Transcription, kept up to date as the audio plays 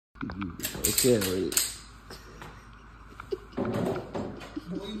Okay, wait.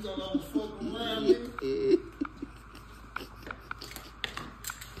 Boy, you thought I was fucking around, nigga?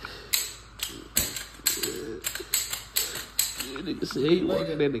 Nigga said he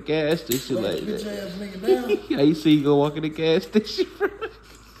walking in the gas station like that. Bitch ass nigga down. How you see you go walk in the gas station?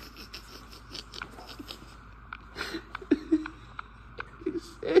 He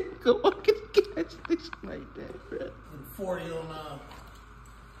said go walk in the gas station like that, bro. 40 on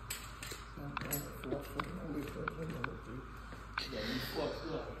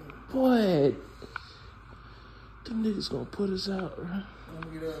Boy, them niggas gonna put us out, bro. I'm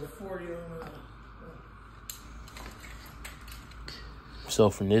gonna get 40 on So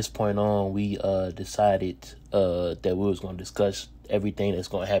from this point on, we decided that we was going to discuss everything that's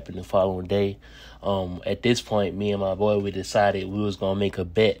going to happen the following day. At this point, me and my boy, we decided we was going to make a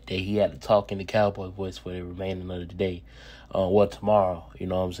bet that he had to talk in the cowboy voice for the remaining of the day. Tomorrow, you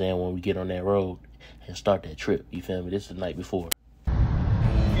know what I'm saying, when we get on that road and start that trip. You feel me? This is the night before.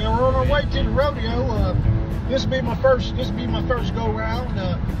 Yeah, we're on our way to the rodeo. This will be my first go round.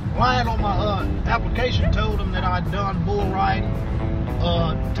 Lied on my application, told them that I'd done bull riding.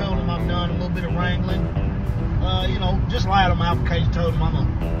 Told them I've done a little bit of wrangling. Just lied on my application, told them I'm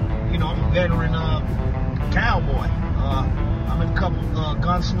a veteran cowboy. I'm in a couple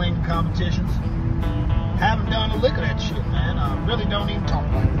gunslinging competitions. Haven't done a lick of that shit, man. I really don't even talk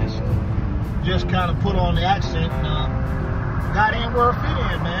like this. Just kind of put on the accent and got in where I fit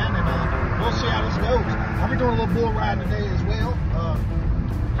in, man. And we'll see how this goes. I'll be doing a little bull riding today as well.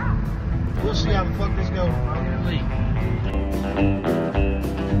 We'll see how the fuck this goes. I'm gonna leave.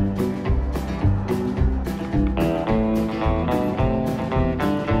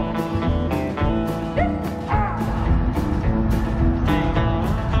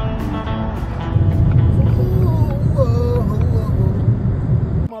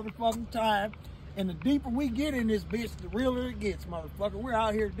 Motherfucking time. And the deeper we get in this bitch, the realer it gets, motherfucker. We're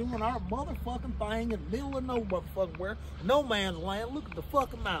out here doing our motherfucking thing in the middle of no motherfucking where. No man's land. Look at the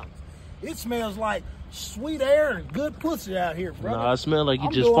fucking mountains. It smells like sweet air and good pussy out here, brother. Nah, it smells like you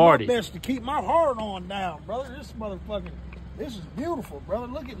just farted. farted. I'm doing my best to keep my heart on down, brother. This is beautiful, brother.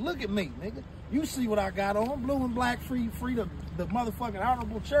 Look at me, nigga. You see what I got on. Blue and black, free the motherfucking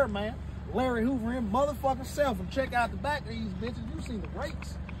honorable chairman, Larry Hoover, him motherfucking self. And check out the back of these bitches. You see the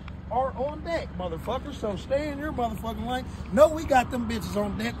brakes are on deck, motherfucker. So stay in your motherfucking lane. No, we got them bitches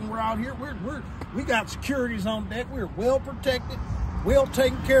on deck when we're out here. We got securities on deck. We're well protected, well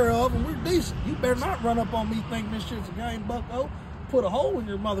taken care of, and we're decent. You better not run up on me thinking this shit's a game, bucko. Put a hole in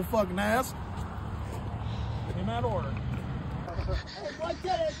your motherfucking ass. In that order. Hey, boy,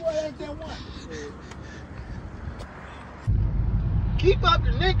 tell that boy ain't that one. Keep up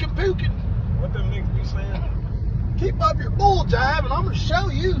your nick and puking. What them niggas be saying? Keep up your bull jive, and I'm gonna show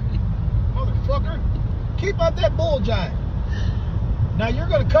you, motherfucker. Keep up that bull jive. Now you're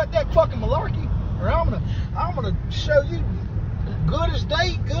gonna cut that fucking malarkey, or I'm gonna show you good as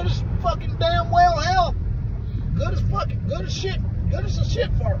day, good as fucking damn well hell, good as shit, good as a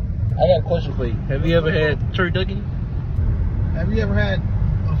shit fart. I got a question for you. Have you ever had turducken? Have you ever had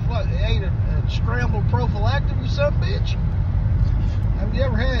ate a scrambled prophylactic, you son of a bitch? Have you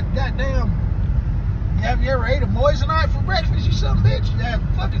ever had Have you ever ate a moissanite for breakfast, you son of a bitch? Yeah,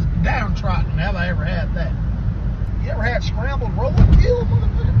 fucking downtrodden. Have I ever had that? You ever had scrambled roadkill,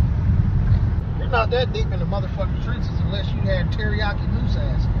 motherfucker? You're not that deep in the motherfucking trenches unless you had teriyaki moose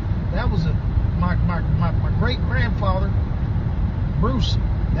ass. That was my great grandfather, Bruce.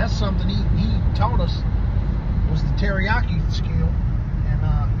 That's something he taught us, was the teriyaki skill. And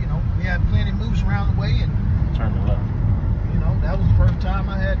we had plenty of moose around the way, and Turn it left. that was the first time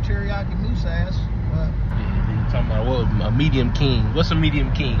I had teriyaki moose ass. You talking about what? A medium king. What's a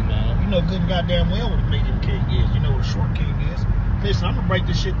medium king, man? You know good and goddamn well what a medium king is. You know what a short king is. Listen, I'm gonna break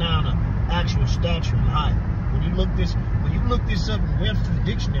this shit down to actual stature and height. When you look this up in Webster's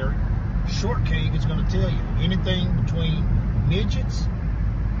dictionary, short king is gonna tell you anything between midgets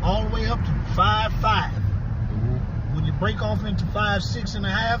all the way up to 5'5". Mm-hmm. When you break off into 5'6" and a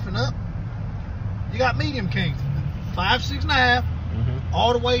half and up, you got medium kings. 5'6" and a half,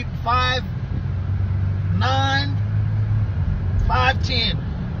 all the way to 5'9", 5'10"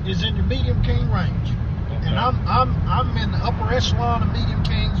 is in your medium king range. Okay. And I'm in the upper echelon of medium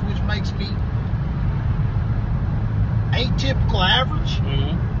kings, which makes me atypical average.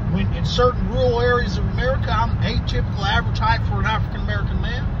 Mm-hmm. When in certain rural areas of America, I'm atypical average height for an African American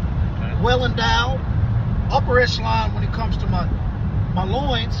man. Okay. Well endowed, upper echelon when it comes to my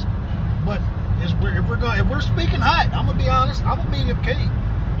loins, but if we're speaking height, I'm gonna be honest, I'm a medium king.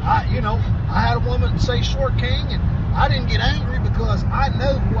 I had a woman say short king, and I didn't get angry because I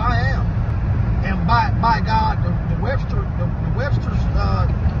know who I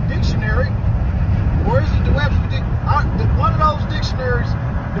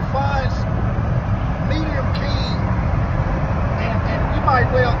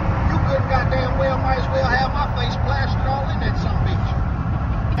you good goddamn well might as well have my face plastered all in that son of a bitch.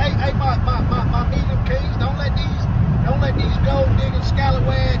 Hey, my medium kings, don't let these gold digging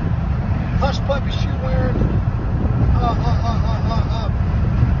scallywag, hush puppy shoe wearing,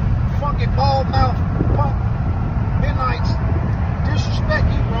 funky ball mouth punk midnights disrespect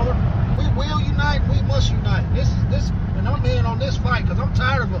you, brother. We will unite, we must unite. This, and I'm in on this fight because I'm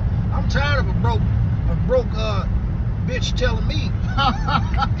tired of a broke bitch telling me.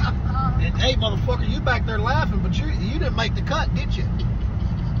 And hey, motherfucker, you back there laughing, but you didn't make the cut, did you?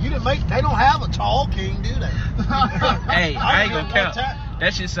 You didn't make. They don't have a tall king, do they? Hey, I ain't gonna count.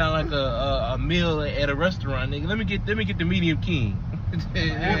 That shit sound like a meal at a restaurant, nigga. Let me get the medium king.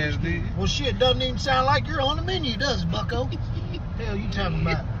 Well, shit, doesn't even sound like you're on the menu, does it, Bucko? Hell, you talking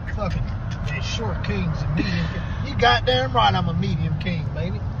about fucking short kings and medium kings. You goddamn right, I'm a medium king,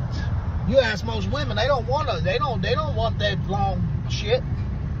 baby. You ask most women, they don't want that long shit.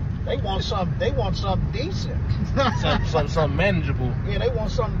 They want something decent. something manageable. Yeah, they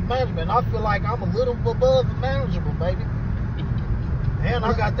want something manageable. And I feel like I'm a little above the manageable, baby. And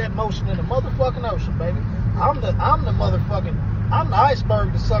I got that motion in the motherfucking ocean, baby. I'm the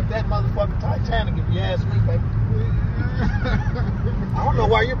iceberg to suck that motherfucking Titanic, if you ask me, baby. I don't know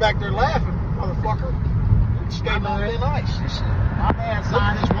why you're back there laughing, motherfucker. You're skating on thin ice. My bad,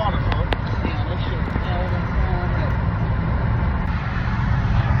 sign this water, folks. Yeah, that shit.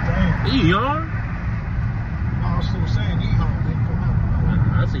 You yarn? I was still saying yarn didn't come out.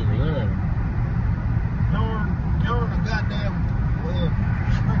 I see the yarn. Yarn a goddamn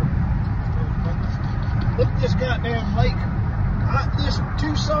look at this goddamn lake. Listen,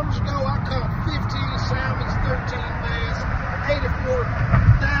 2 summers ago I caught 15 salmons, 13 bass,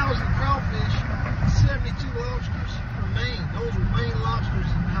 84,000 crawfish, 72 lobsters from Maine. Those were Maine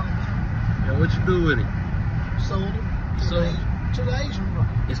lobsters in Alabama. And what you do with it? Sold them to the Asian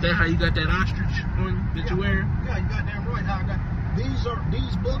market. Is that how you got that ostrich on that you wear? Yeah, you got damn right. How I got these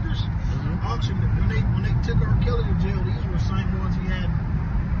boogers auctioned when they took R. Kelly to jail. These were the same ones he had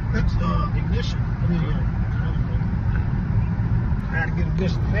ignition. I had to get them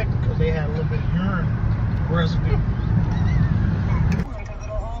disinfected because they had a little bit of urine residue.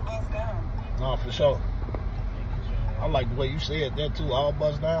 No, for sure. I like the way you said that too. All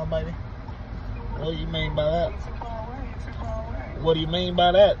bust down, baby. What do you mean by that? What do you mean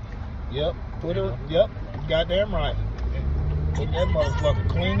by that? Yep. Yep. Goddamn right. Put that motherfucker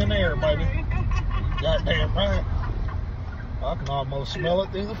clean in there, baby. Goddamn right. I can almost smell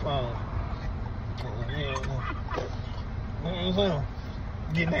it through the phone.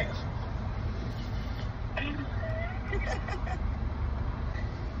 Get nasty.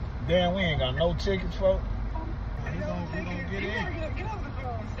 Damn, we ain't got no tickets, folks. You gonna get in? Get off the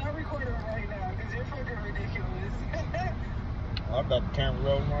phone. Stop recording right now, because you're fucking ridiculous. I got the camera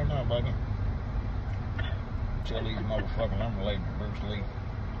rolling right now, buddy. Tell these motherfuckers I'm related to Bruce Lee.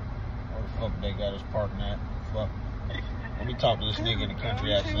 Where the fuck they got us parking at? Fuck. Let me talk to this nigga in the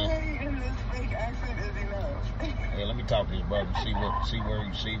country accent. Hey, let me talk to this brother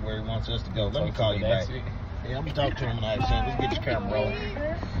and see where he wants us to go. Let me call you back. Yeah, let me talk to him in the accent. Let's get this camera rolling.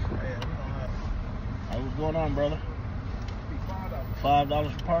 Hey, what's going on, brother?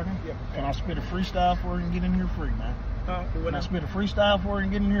 $5 for parking? Yep. Can I spit a freestyle for you and get in here free, man? Can I spit a freestyle for you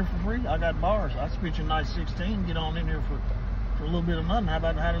and get in here for free? I got bars. I spit you a nice 16, get on in here for a little bit of nothing. How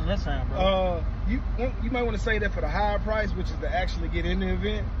does that sound, bro? You might want to say that for the higher price, which is to actually get in the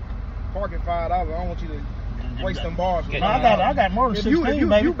event. Parking $5. I don't want you to waste them bars. No, I got more than 16, if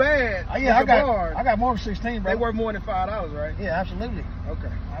baby. You bad. Yeah, I got more than 16, bro. They worth more than $5, right? Yeah, absolutely.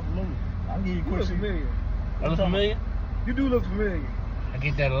 Okay. Absolutely. I'll give you a quick. You look familiar. I look familiar? You do look familiar. I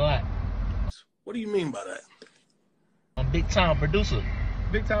get that a lot. What do you mean by that? I'm big time producer.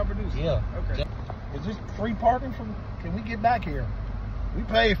 Big time producer? Yeah. Okay. Is this free parking from? Can we get back here? We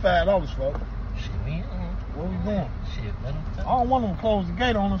paid $5, folks. Shit, man. Where we going? Shit, let them I don't want them to close the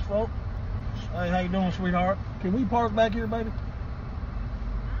gate on us, folks. Hey, how you doing, sweetheart? Can we park back here, baby?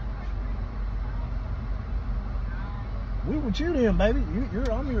 We with you then, baby.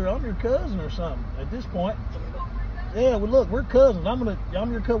 I'm your cousin or something at this point. Yeah, well look, we're cousins. I'm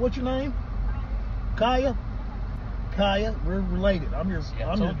your cousin. What's your name? Kaya. Kaya, we're related. I'm your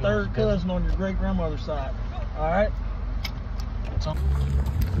third cousin on your great grandmother's side. All right.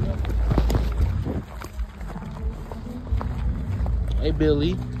 Hey, Billy,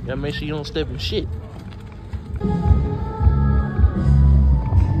 you gotta make sure you don't step in shit.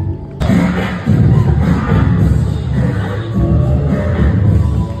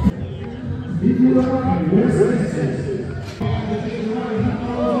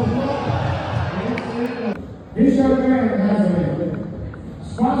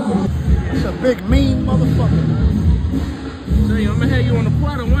 Big mean motherfucker. Say, I'm gonna have you on the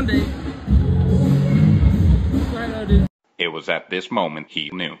platter one day. It was at this moment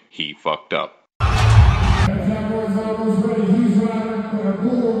he knew he fucked up.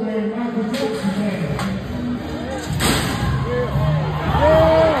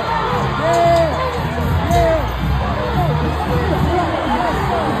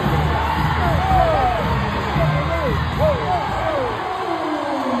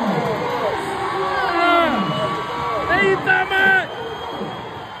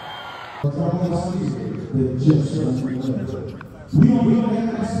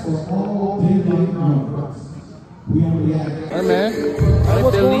 Hey man,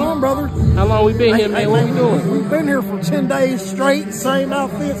 What's going on, brother? how long we been here, man? What we doing? We've been here for 10 days straight, same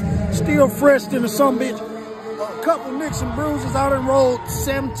outfits, still fresh in the some bitch. A couple nicks and bruises. I done rolled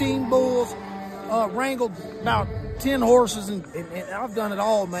 17 bulls, wrangled about 10 horses, and I've done it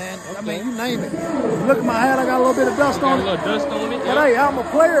all, man. Okay. I mean, you name it. Look at my hat, I got a little bit of dust on it. A little dust on it. But hey, I'm a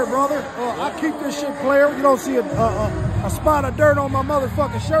player, brother. I keep this shit player. You don't see a spot of dirt on my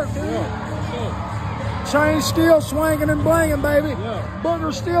motherfucking shirt, do you? Sure. Chain still swinging and blinging, baby. Yeah.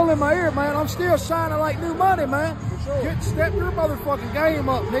 Booger still in my ear, man. I'm still shining like new money, man. sure. Step your motherfucking game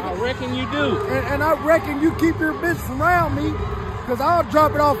up, nigga. I reckon you do. And I reckon you keep your bitch from around me, because I'll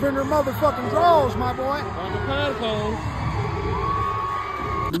drop it off in her motherfucking drawers, my boy. On the pine cone.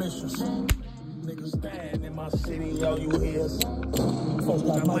 Mistress, niggas dying in my city, all you hear. Folks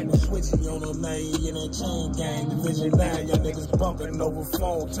got Michael switching on them, now you in that chain gang. Division 9, y'all niggas bumping over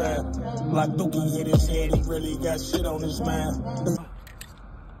phone time. Like Dookie hit his head, he really got shit on his mind.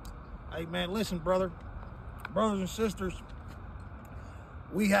 Hey man, listen, brothers and sisters,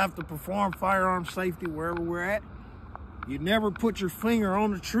 we have to perform firearm safety wherever we're at. You never put your finger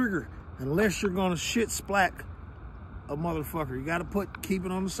on the trigger unless you're gonna shit splack a motherfucker. You gotta keep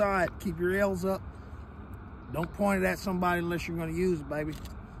it on the side, keep your L's up. Don't point it at somebody unless you're gonna use it, baby.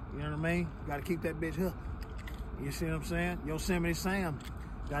 You know what I mean? You gotta keep that bitch hooked. You see what I'm saying? Yosemite Sam,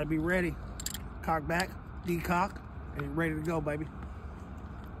 gotta be ready. Cock back, decock, and you're ready to go, baby.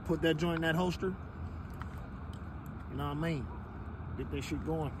 Put that joint in that holster. You know what I mean? Get that shit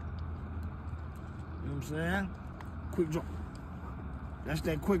going. You know what I'm saying? Quick draw. That's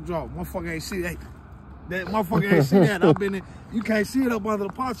that quick draw. Motherfucker ain't see that. That motherfucker ain't see that. I've been in, you can't see it up under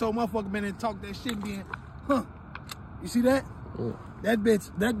the poncho. Motherfucker been in talk that shit again. Huh. You see that? Yeah. That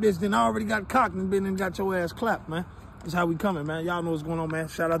bitch then already got cocked and been and got your ass clapped, man. That's how we coming, man. Y'all know what's going on, man.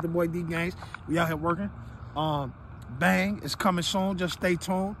 Shout out to boy D Gangs. We out here working. Bang, it's coming soon. Just stay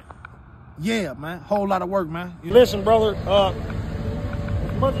tuned. Yeah, man. Whole lot of work, man. Listen, brother,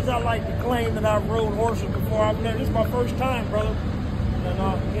 as much as I like to claim that I've rode horses before, this is my first time, brother.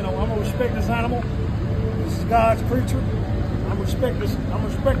 And, you know, I'm gonna respect this animal. This is God's creature. I'm gonna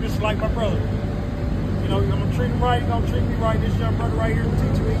respect this like my brother. You know, I'm gonna treat him right, he's gonna treat me right. This young brother right here is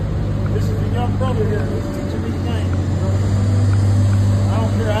teaching me. This is the young brother here who's teaching me the game. I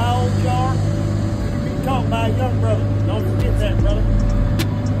don't care how old you are, you be taught by a young brother. Don't forget that, brother.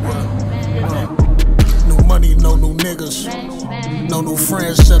 New money, no new niggas. No new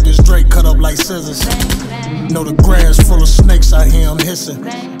friends, except this Drake cut up like scissors. Know the grass full of snakes, I hear them hissing.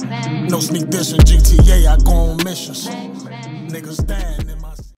 No sneak dissing, GTA, I go on missions. Niggas dying.